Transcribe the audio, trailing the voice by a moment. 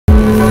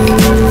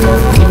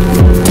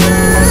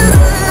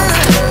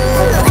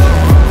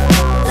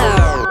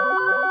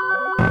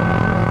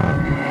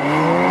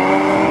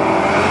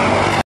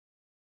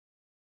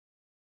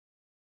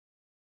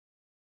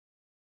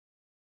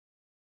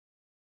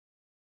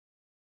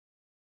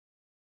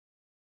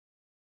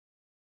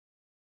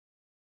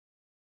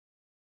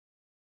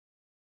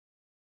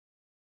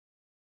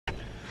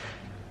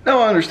Now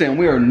I understand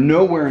we are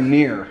nowhere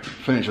near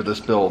finished with this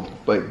build,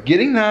 but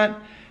getting that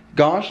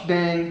gosh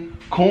dang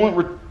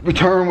coolant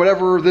return,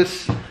 whatever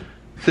this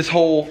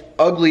whole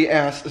ugly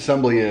ass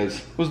assembly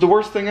is, was the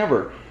worst thing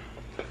ever.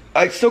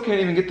 I still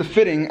can't even get the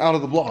fitting out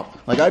of the block.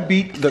 Like, I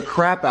beat the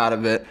crap out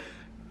of it,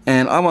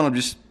 and I want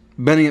to just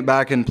bending it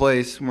back in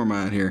place. Where am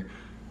I at here?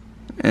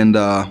 And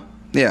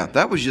yeah,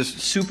 that was just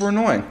super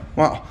annoying.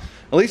 Wow.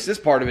 At least this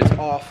part of it's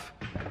off.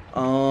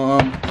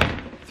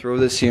 Throw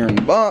this here in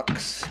the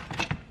box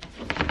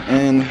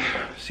and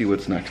see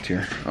what's next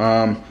here.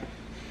 Now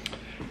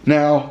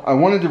I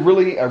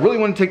really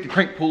want to take the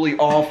crank pulley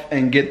off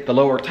and get the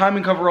lower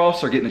timing cover off,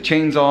 start getting the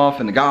chains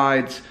off and the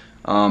guides.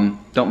 Don't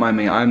mind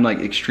me, I'm like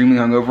extremely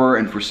hungover,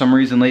 and for some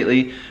reason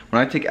lately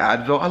when I take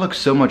Advil I look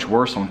so much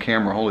worse on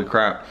camera. Holy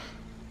crap.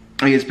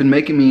 Like, it's been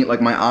making me, like,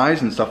 my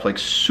eyes and stuff like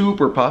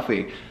super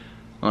puffy.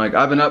 Like,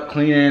 I've been up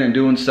cleaning and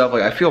doing stuff.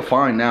 Like, I feel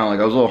fine now. Like,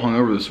 I was a little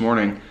hungover this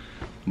morning,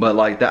 but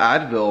like the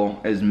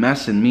Advil is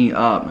messing me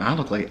up. I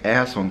look like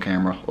ass on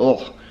camera.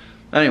 Ugh.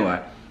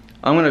 Anyway,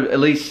 I'm gonna at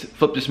least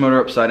flip this motor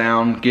upside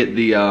down, get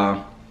the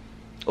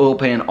oil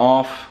pan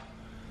off.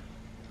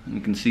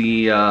 You can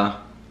see the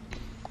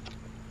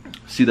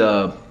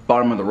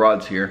bottom of the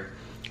rods here.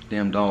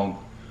 Damn dog.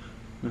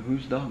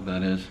 Whose dog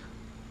that is?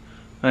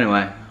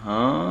 Anyway,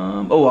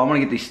 oh, I want to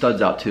get these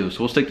studs out too. So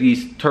we'll stick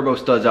these turbo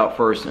studs out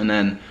first and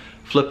then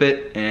flip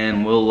it,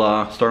 and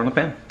we'll start on the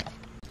pan.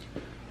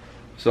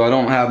 So I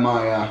don't have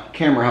my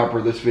camera helper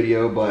this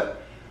video,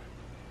 but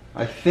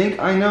I think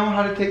I know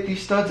how to take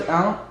these studs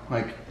out.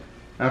 Like,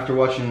 after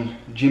watching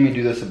Jimmy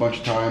do this a bunch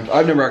of times.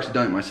 I've never actually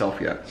done it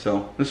myself yet,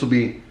 so this will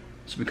be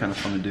kind of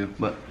fun to do.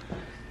 But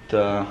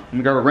let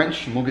me grab a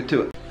wrench and we'll get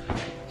to it.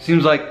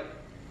 Seems like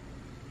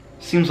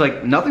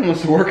nothing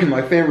wants to work in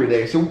my family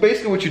today. So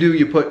basically what you do,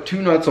 you put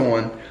two nuts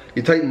on,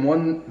 you tighten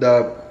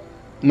the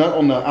nut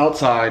on the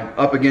outside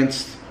up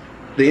against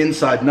the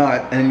inside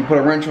nut, and you put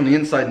a wrench on the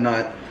inside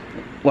nut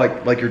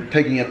like you're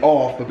taking it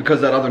off, but because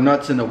that other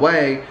nut's in the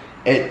way,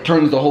 it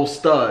turns the whole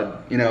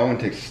stud, you know, and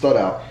takes the stud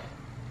out.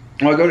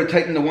 And I go to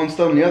tighten the one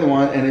stud on the other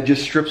one and it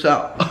just strips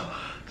out.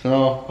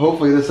 So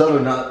hopefully this other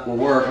nut will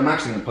work. I'm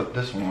actually gonna put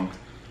this one on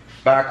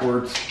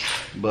backwards,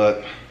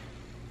 but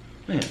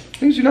man,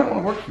 things do not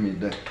want to work for me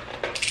today.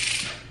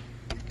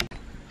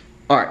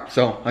 Alright,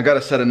 so I got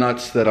a set of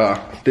nuts that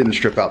didn't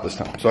strip out this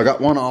time. So I got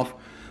one off.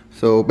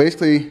 So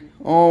basically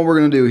all we're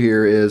gonna do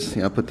here is,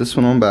 you know, put this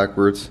one on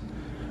backwards,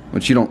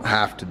 which you don't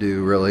have to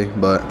do really,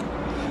 but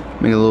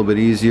make it a little bit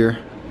easier.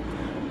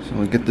 So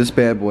we'll get this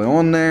bad boy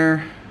on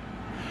there.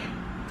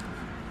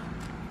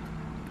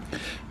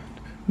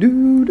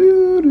 Do,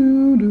 do,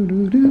 do, do,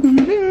 do, do,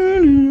 do,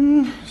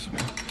 do. So,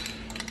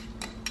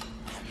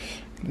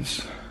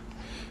 this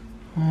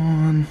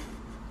on.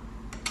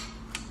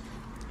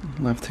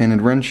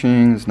 Left-handed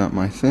wrenching is not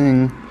my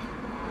thing.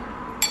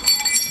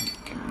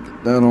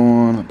 Get that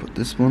on. I'll put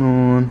this one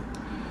on.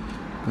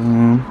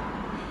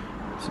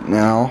 So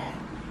now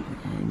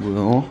I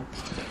will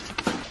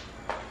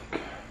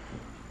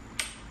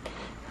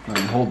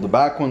hold the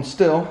back one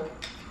still.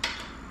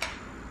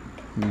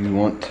 You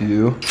want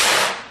to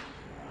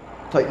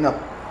tighten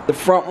up the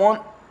front one.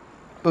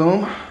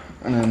 Boom.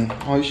 And then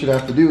all you should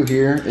have to do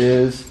here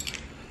is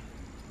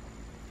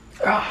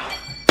loud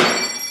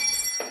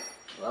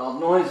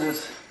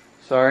noises.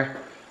 Sorry.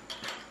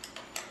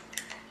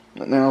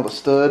 But now the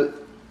stud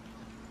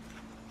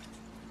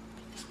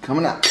is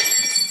coming out.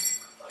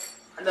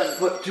 I didn't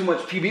put too much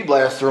PB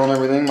blaster on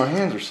everything. My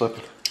hands are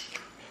slipping.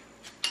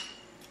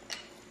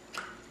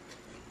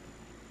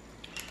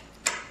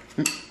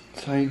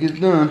 That's how you get it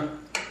done.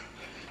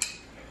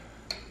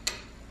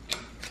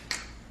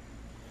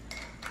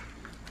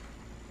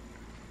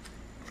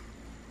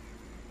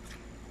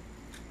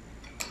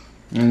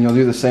 And you'll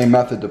do the same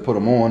method to put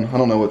them on. I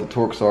don't know what the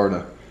torques are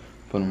to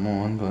put them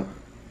on, but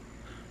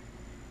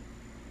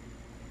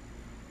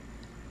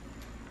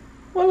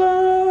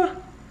voila!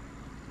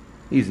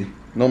 Easy.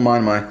 Don't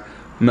mind my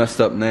messed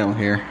up nail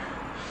here.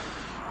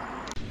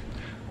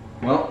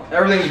 Well,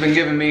 everything's been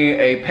giving me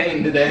a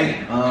pain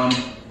today.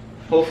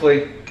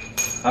 Hopefully,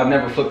 I've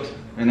never flipped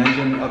an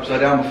engine upside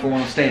down before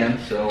on a stand,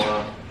 so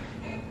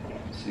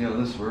let's see how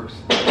this works.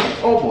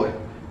 Oh boy!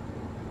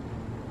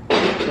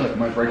 I feel like I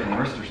might break my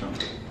wrist or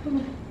something.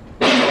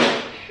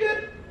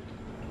 Shit!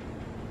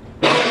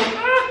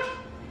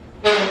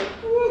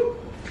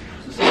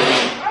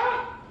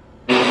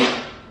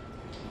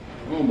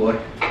 Oh boy.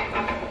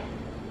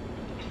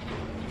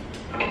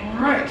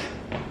 Alright.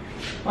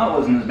 That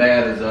wasn't as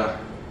bad as I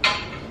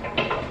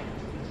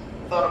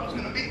thought it was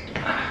gonna be.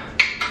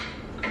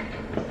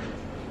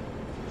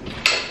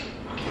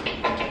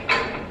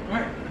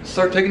 Alright, let's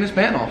start taking this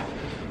pan off.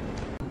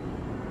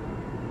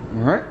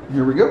 Alright,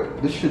 here we go.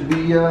 This should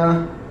be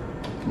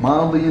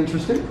mildly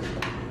interesting.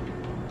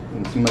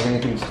 Doesn't seem like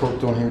anything's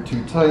torqued on here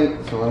too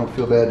tight, so I don't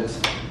feel bad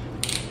just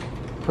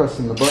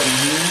pressing the button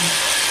here.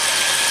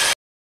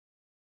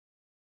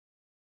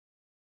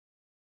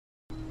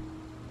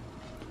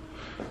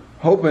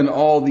 Hoping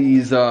all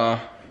these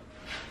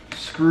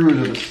screws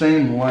are the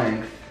same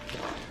length.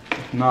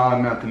 If not, I'm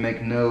gonna have to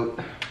make note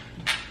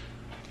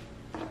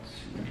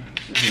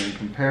sit here and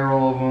compare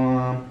all of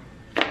them.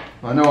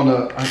 I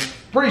know I'm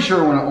pretty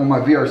sure when on my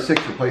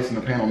VR6 replacing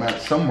the panel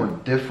mats, some were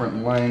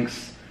different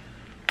lengths.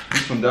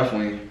 This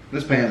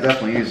pan is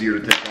definitely easier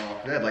to take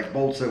off. They had like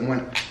bolts that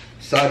went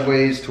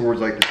sideways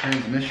towards like the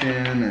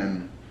transmission,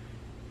 and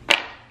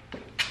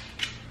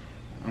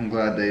I'm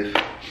glad they've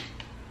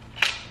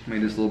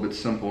made this a little bit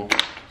simpler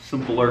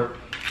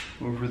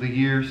over the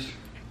years.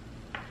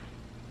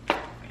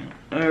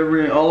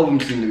 All of them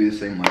seem to be the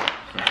same length.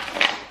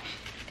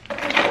 So,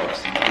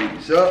 box these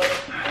babies up.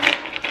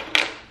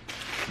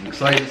 I'm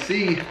excited to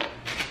see.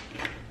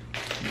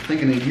 I'm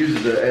thinking it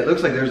uses it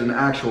looks like there's an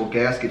actual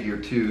gasket here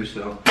too,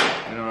 so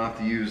I don't have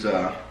to use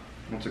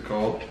what's it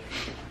called?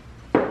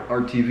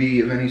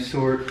 RTV of any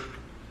sort.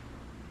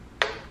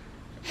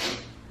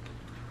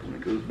 When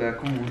it goes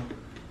back on.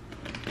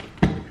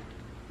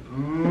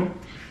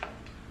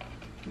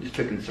 Just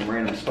picking some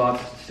random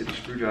spots to stick a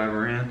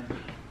screwdriver in.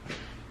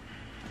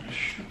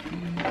 Should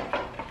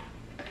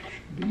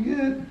be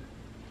good.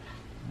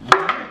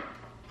 Alright.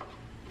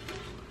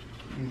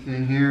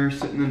 Anything here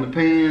sitting in the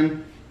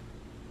pan?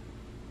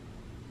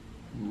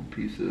 A little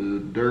piece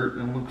of dirt,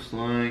 it looks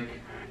like.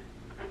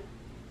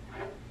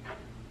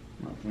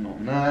 Nothing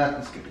on that.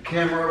 Let's get the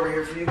camera over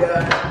here for you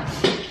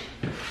guys.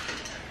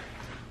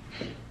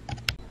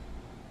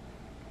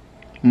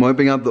 I'm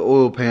wiping out the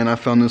oil pan. I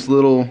found this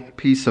little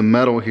piece of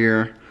metal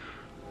here.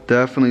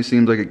 Definitely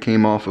seems like it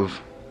came off of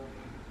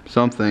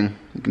something.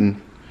 You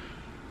can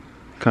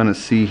kind of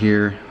see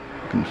here.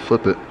 You can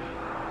flip it.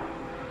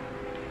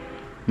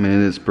 I mean,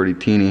 it is pretty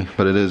teeny,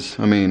 but it is,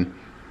 I mean,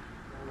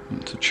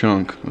 it's a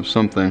chunk of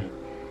something.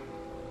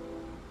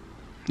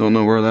 Don't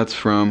know where that's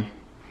from.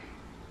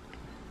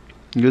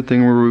 Good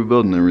thing we're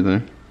rebuilding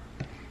everything.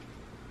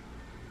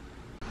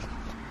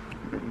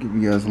 Give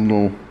you guys a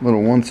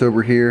little once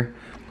over here.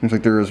 Looks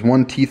like there is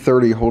one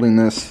T30 holding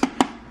this.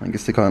 I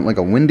guess they call it like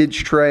a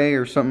windage tray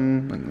or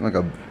something. Like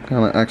a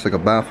kind of acts like a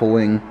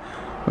baffling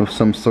of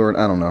some sort.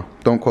 I don't know.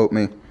 Don't quote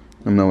me.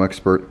 I'm no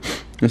expert.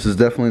 This is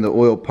definitely the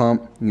oil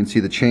pump. You can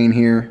see the chain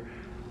here.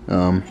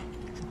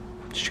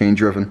 It's chain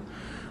driven.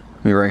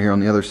 Maybe right here on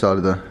the other side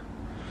of the.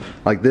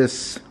 Like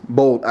this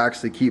bolt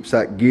actually keeps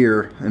that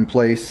gear in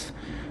place.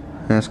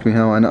 Ask me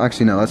how I know.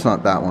 Actually, no, that's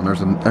not that one.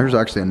 There's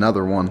actually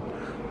another one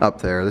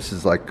up there. This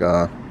is like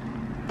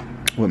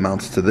what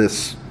mounts to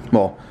this.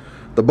 Well,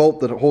 the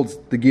bolt that holds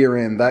the gear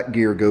in, that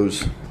gear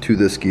goes to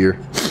this gear.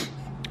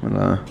 And,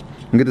 I'll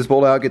get this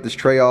bolt out, get this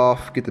tray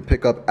off, get the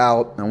pickup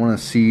out. I want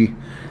to see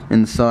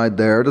inside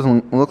there. It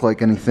doesn't look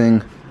like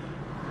anything.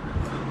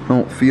 I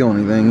don't feel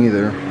anything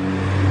either.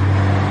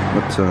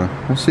 But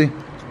we'll see.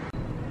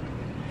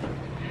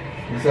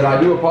 He said,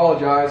 I do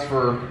apologize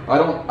for,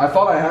 I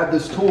thought I had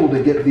this tool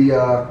to get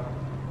the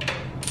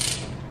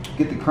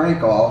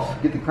crank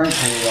off, get the crank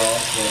pulley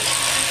off, but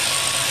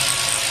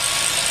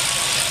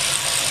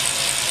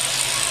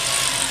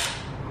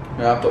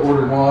I have to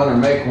order one or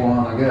make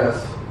one, I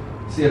guess.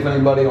 See if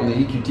anybody on the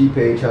EQT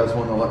page has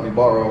one to let me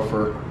borrow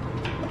for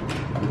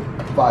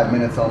 5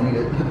 minutes. I'll need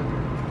it.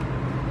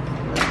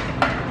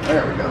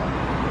 There we go.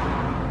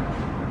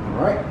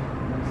 Alright,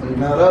 clean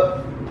that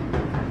up.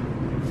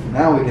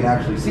 Now we can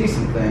actually see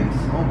some things.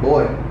 Oh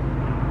boy.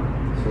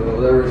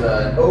 So there's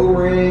an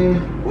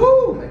O-ring.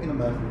 Woo! Making a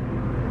mess.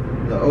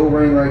 The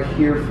O-ring right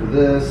here for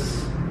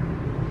this.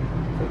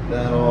 Take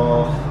that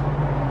off.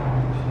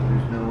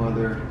 There's no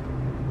other.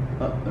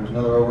 Oh, there's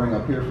another O-ring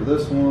up here for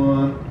this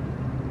one.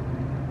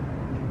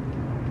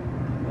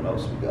 What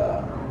else we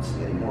got? I don't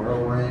see any more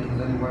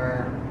O-rings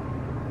anywhere.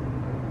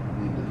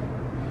 Need to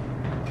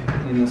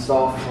clean this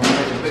off before I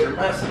make a bigger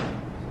mess.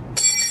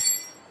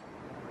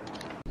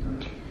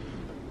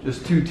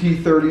 Just two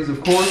T30s,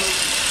 of course.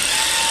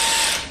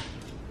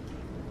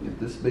 Get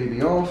this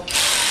baby off.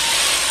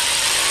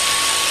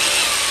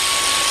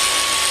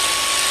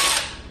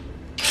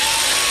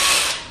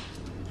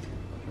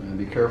 And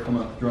be careful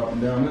not to drop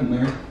them down in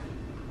there.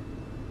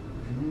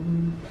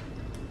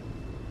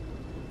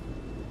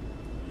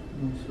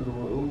 Nice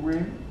little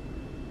O-ring.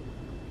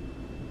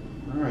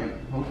 Alright,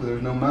 hopefully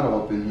there's no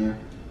metal up in here.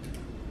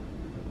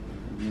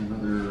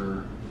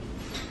 Another.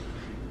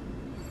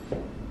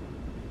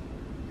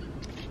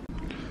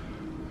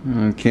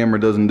 Camera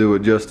doesn't do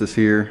it justice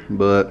here,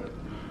 but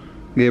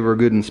gave her a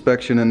good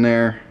inspection in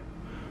there.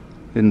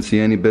 Didn't see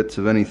any bits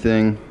of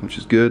anything, which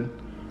is good.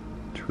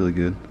 It's really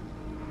good.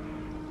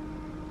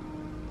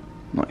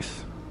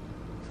 Nice.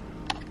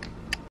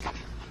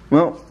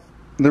 Well,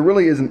 there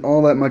really isn't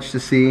all that much to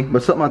see,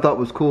 but something I thought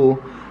was cool.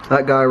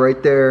 That guy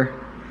right there,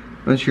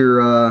 that's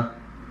your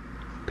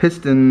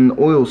piston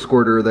oil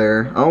squirter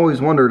there. I always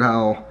wondered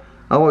how.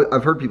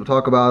 I've heard people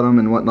talk about them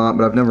and whatnot,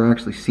 but I've never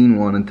actually seen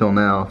one until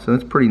now. So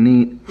it's pretty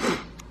neat.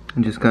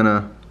 It just kind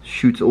of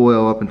shoots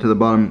oil up into the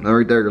bottom.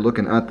 Right there, you're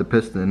looking at the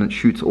piston, and it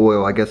shoots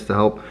oil, I guess, to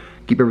help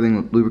keep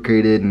everything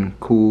lubricated and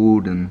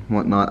cooled and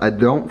whatnot. I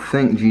don't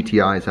think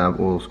GTIs have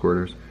oil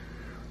squirters.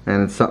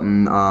 And it's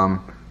something,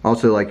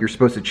 also, like, you're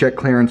supposed to check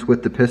clearance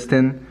with the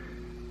piston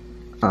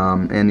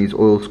and these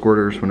oil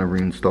squirters whenever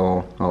you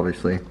install,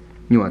 obviously.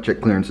 You want to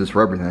check clearances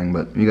for everything,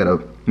 but you got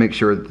to make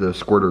sure that the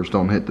squirters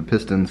don't hit the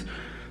pistons,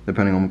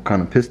 depending on what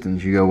kind of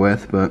pistons you go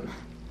with. But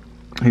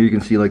here you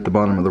can see like the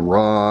bottom of the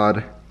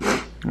rod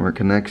where it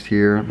connects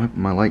here.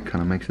 My light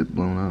kind of makes it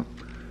blown out.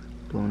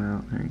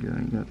 There you go.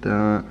 You got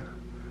that.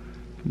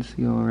 You can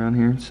see all around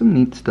here. Some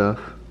neat stuff.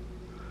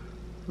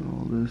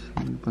 All this,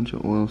 a bunch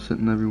of oil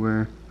sitting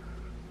everywhere.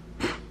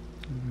 You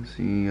can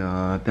see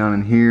down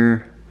in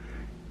here,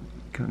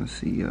 kind of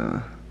see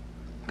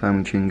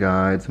timing chain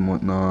guides and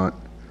whatnot.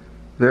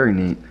 Very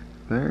neat.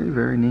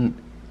 Very neat.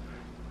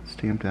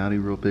 Stamped Audi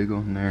real big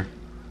on there.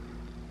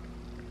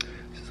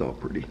 This is all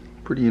pretty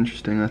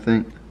interesting, I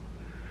think.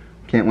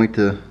 Can't wait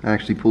to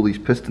actually pull these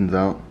pistons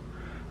out.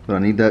 But I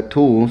need that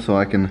tool so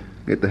I can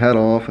get the head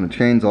off and the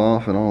chains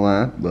off and all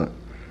that. But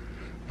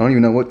I don't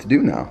even know what to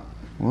do now.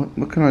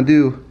 What can I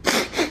do?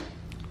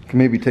 I can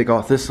maybe take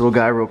off this little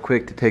guy real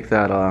quick to take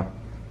that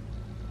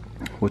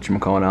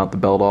whatchamacallit out, the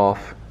belt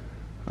off.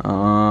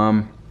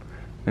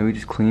 Maybe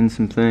just clean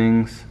some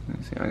things.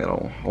 Let's see, I got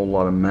a whole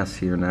lot of mess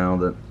here now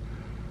that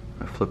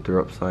I flipped her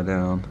upside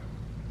down.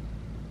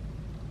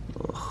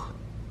 Ugh.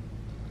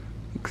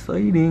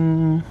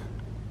 Exciting.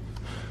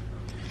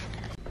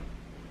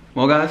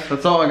 Well guys,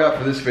 that's all I got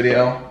for this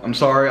video. I'm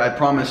sorry, I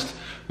promised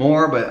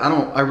more, but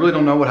I really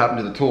don't know what happened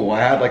to the tool. I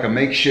had like a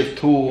makeshift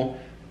tool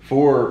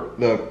for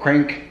the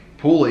crank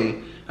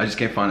pulley. I just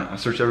can't find it. I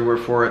searched everywhere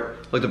for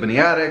it. Looked up in the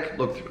attic,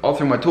 looked all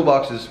through my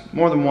toolboxes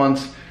more than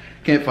once.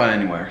 Can't find it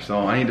anywhere. So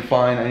I need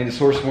to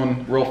source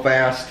one real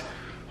fast.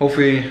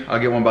 Hopefully I'll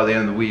get one by the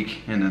end of the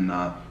week, and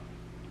then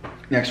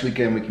next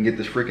weekend we can get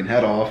this freaking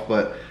head off.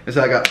 But as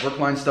I got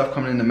Brookline stuff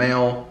coming in the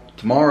mail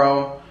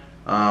tomorrow,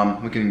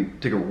 we can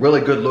take a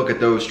really good look at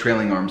those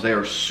trailing arms. They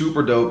are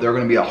super dope. They're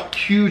going to be a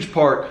huge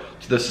part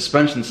to the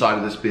suspension side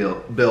of this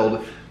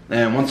build.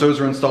 And once those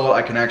are installed,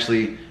 I can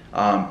actually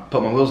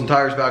put my wheels and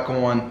tires back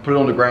on, put it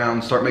on the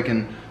ground, start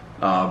making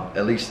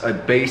at least a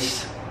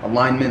base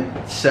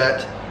alignment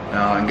set,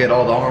 and get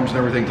all the arms and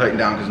everything tightened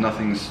down, because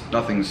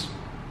nothing's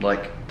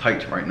like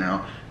tight right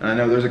now. And I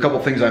know there's a couple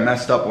things I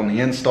messed up on the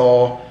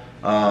install.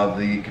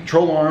 The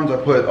control arms, I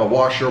put a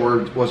washer where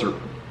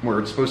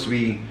it's supposed to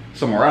be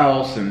somewhere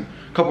else, and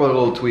a couple of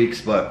little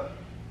tweaks, but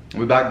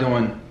we're back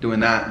doing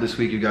that this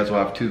week. You guys will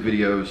have 2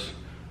 videos,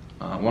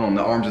 one on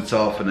the arms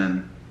itself and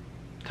then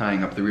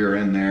tying up the rear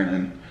end there, and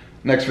then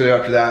next video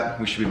after that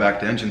we should be back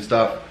to engine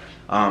stuff.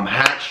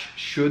 Hatch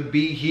should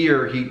be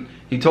here.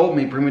 He told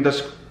me, Premium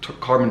Dust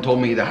Carbon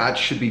told me the hatch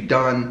should be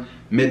done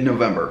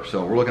mid-November,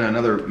 so we're looking at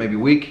another maybe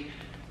week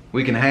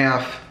and a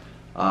half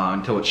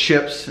until it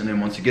ships, and then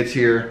once it gets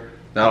here,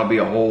 that'll be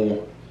a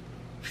whole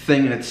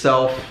thing in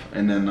itself.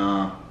 And then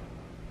I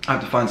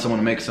have to find someone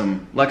to make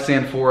some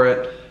Lexan for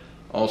it.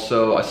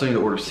 Also, I still need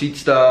to order seat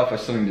stuff. I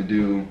still need to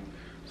do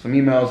some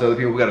emails to other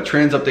people. We got a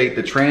trans update.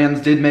 The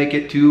trans did make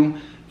it to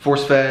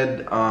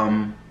force-fed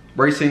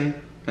racing,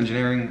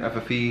 engineering,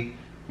 FFE,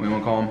 what you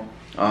want to call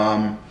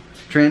them.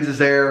 Trans is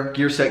there.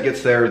 Gear set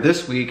gets there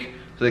this week,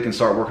 so they can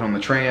start working on the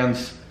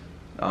trans.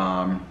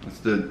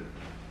 It's a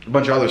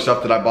bunch of other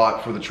stuff that I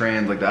bought for the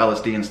trans, like the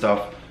LSD and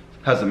stuff,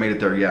 hasn't made it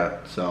there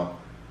yet. So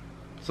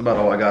that's about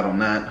all I got on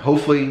that.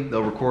 Hopefully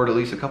they'll record at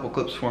least a couple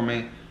clips for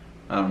me.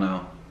 I don't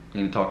know. I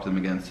need to talk to them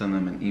again, send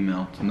them an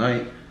email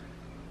tonight.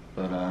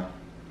 But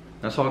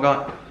that's all I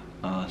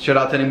got. Shout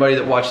out to anybody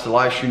that watched the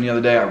live stream the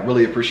other day. I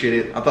really appreciate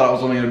it. I thought I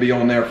was only going to be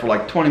on there for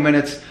like 20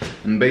 minutes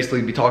and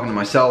basically be talking to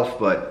myself,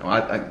 but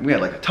we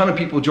had like a ton of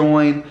people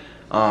join.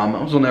 I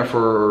was on there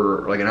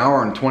for like an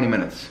hour and 20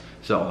 minutes,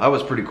 so that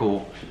was pretty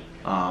cool.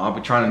 I'll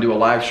be trying to do a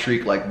live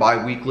streak like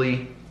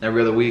bi-weekly,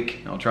 every other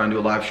week. I'll try and do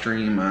a live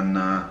stream, and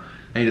I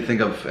need to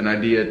think of an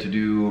idea to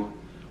do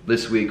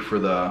this week for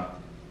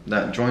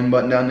that join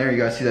button down there. You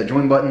guys see that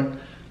join button?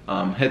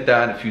 Hit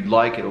that if you'd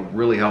like. It'll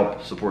really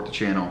help support the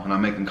channel, and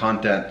I'm making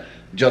content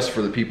just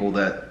for the people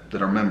that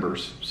are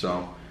members.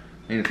 So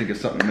I need to think of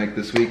something to make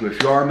this week. But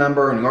if you are a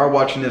member and you are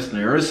watching this and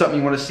there is something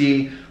you want to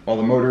see while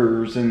the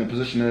motor's in the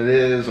position that it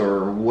is,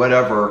 or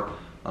whatever,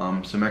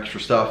 some extra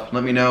stuff,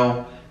 let me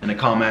know in the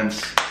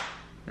comments.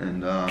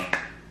 And yeah,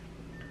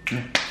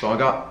 that's all I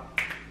got.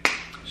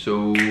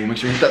 So make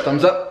sure you hit that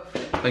thumbs up.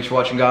 Thanks for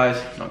watching,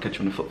 guys. I'll catch you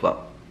on the flip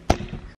flop.